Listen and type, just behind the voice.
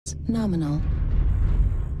Status nominal.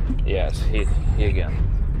 Yes, he again.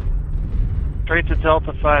 Straight to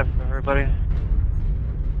Delta 5, everybody.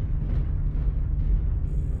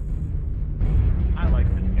 I like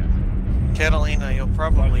this guy. Catalina, you'll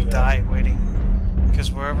probably die waiting,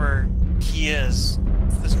 because wherever he is,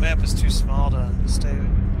 this map is too small to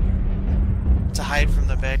hide from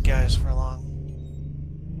the bad guys for long.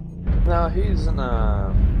 No, he's in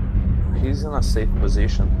a safe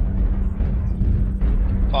position.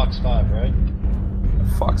 Fox 5, right?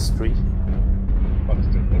 Fox 3. Fox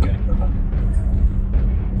 3, okay.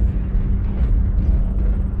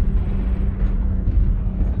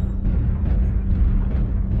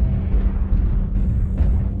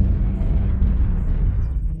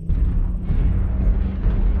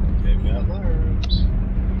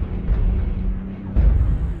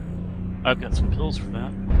 I've got some pills for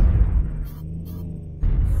that.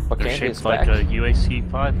 But They're can't shaped like a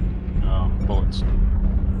UAC-5 bullets.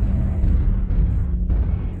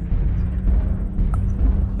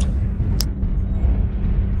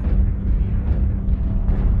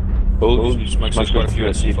 Bullets, you smoked quite a few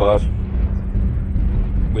at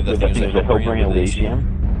C5. With the things that help bring in the ACM.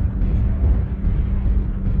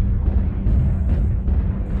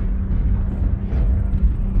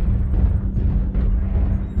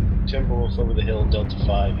 Timberwolf over the hill, Delta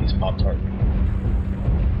 5, he's pop target.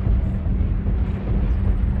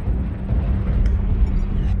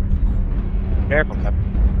 Careful,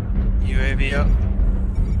 Captain. UAV up.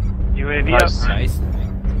 UAV up. Nice.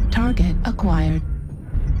 Target acquired.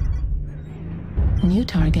 New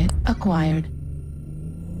target acquired.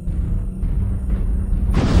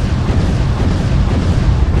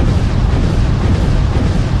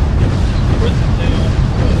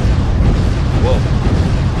 Whoa.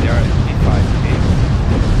 They are at P5, okay?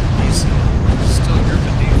 He's still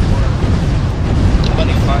gripping D4.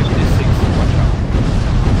 25 D6, watch out.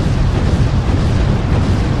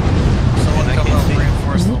 Someone I come can up see. and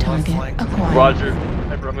reinforce the New left target flank. acquired. Roger.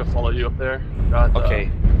 I'm gonna follow you up there. Got,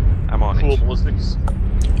 Okay, I'm on cool it. ballistics.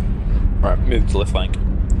 Right, move to left flank.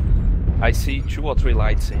 I see 2 or 3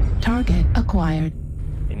 lights in Target acquired.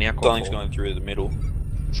 air Starling's control. going through the middle.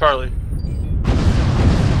 Charlie.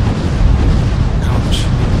 Ouch.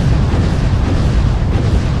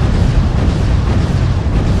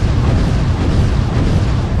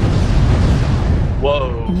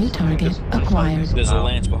 Whoa. New target Just- acquired. There's a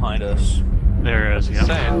lance behind us. There is, yeah.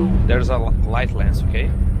 Sam, there's a light lens, okay?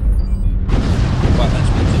 White lance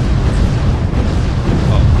moves in.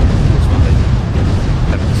 Oh, this one I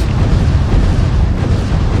haven't seen.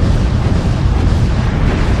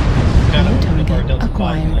 Kind New of our target Delta 5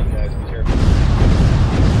 acquired. flank, guys, be careful.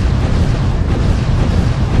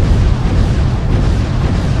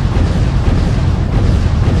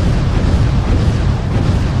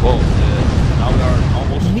 Whoa, now we are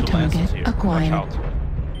almost New 2 lenses target here. acquired. Watch out.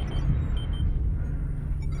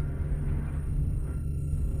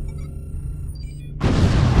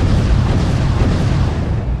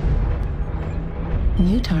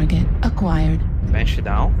 New target acquired. Banshee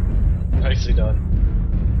down. Nicely done.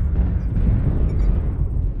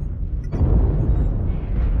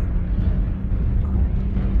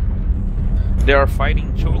 They are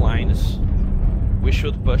fighting 2 lines. We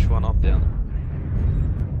should push one of them.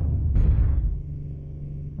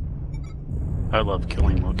 I love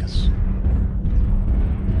killing locusts.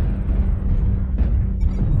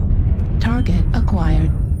 Target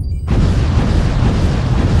acquired.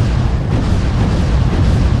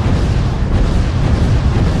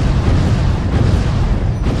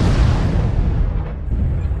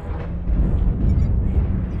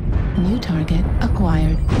 New target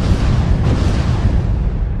acquired.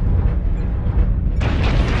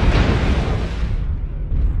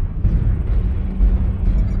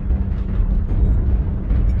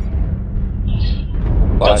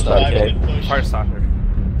 Fire Delta 5 start, okay. good push. Fire starter.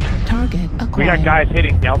 Target acquired. We got guys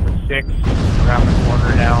hitting Delta 6 around the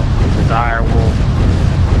corner now. Desire Wolf,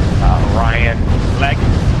 Ryan, Leg.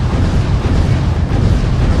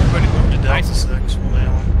 Everybody move to Delta 6. We'll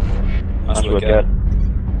nail him. Nice work out.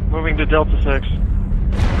 Moving to Delta 6.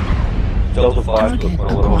 Delta 5 Target got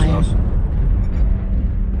quite a lot of acquired. stuff.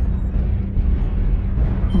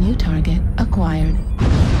 New target acquired.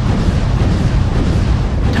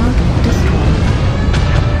 Target destroyed.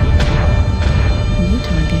 New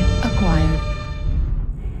target acquired.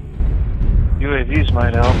 UAVs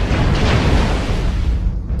might help.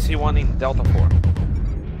 See one in Delta 4.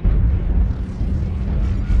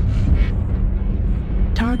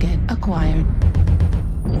 Target acquired.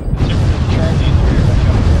 Timberwolf Charlie in the rear, watch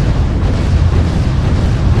out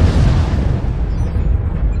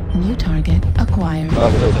for New target acquired.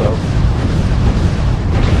 Target hotel.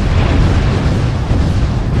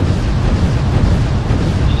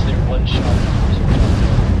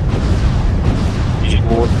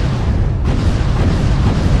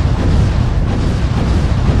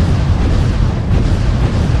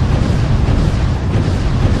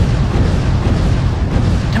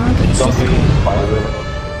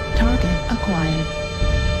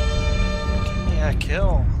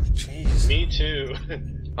 too.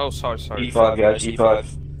 Oh, sorry. E5, guys, E5.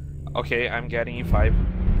 Okay, I'm getting E5.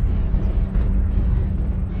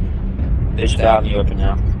 They're just out in the open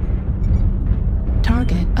now.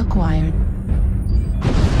 Target acquired.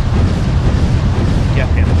 Get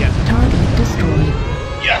him. Target destroyed.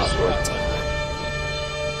 Yes!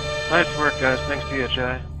 Nice work, guys. Thanks,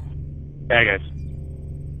 PHI. Yeah, guys.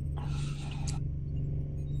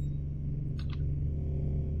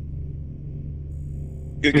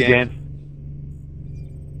 Good game.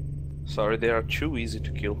 Sorry, they are too easy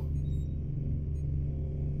to kill.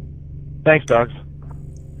 Thanks, dogs.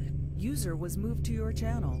 User was moved to your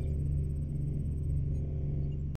channel.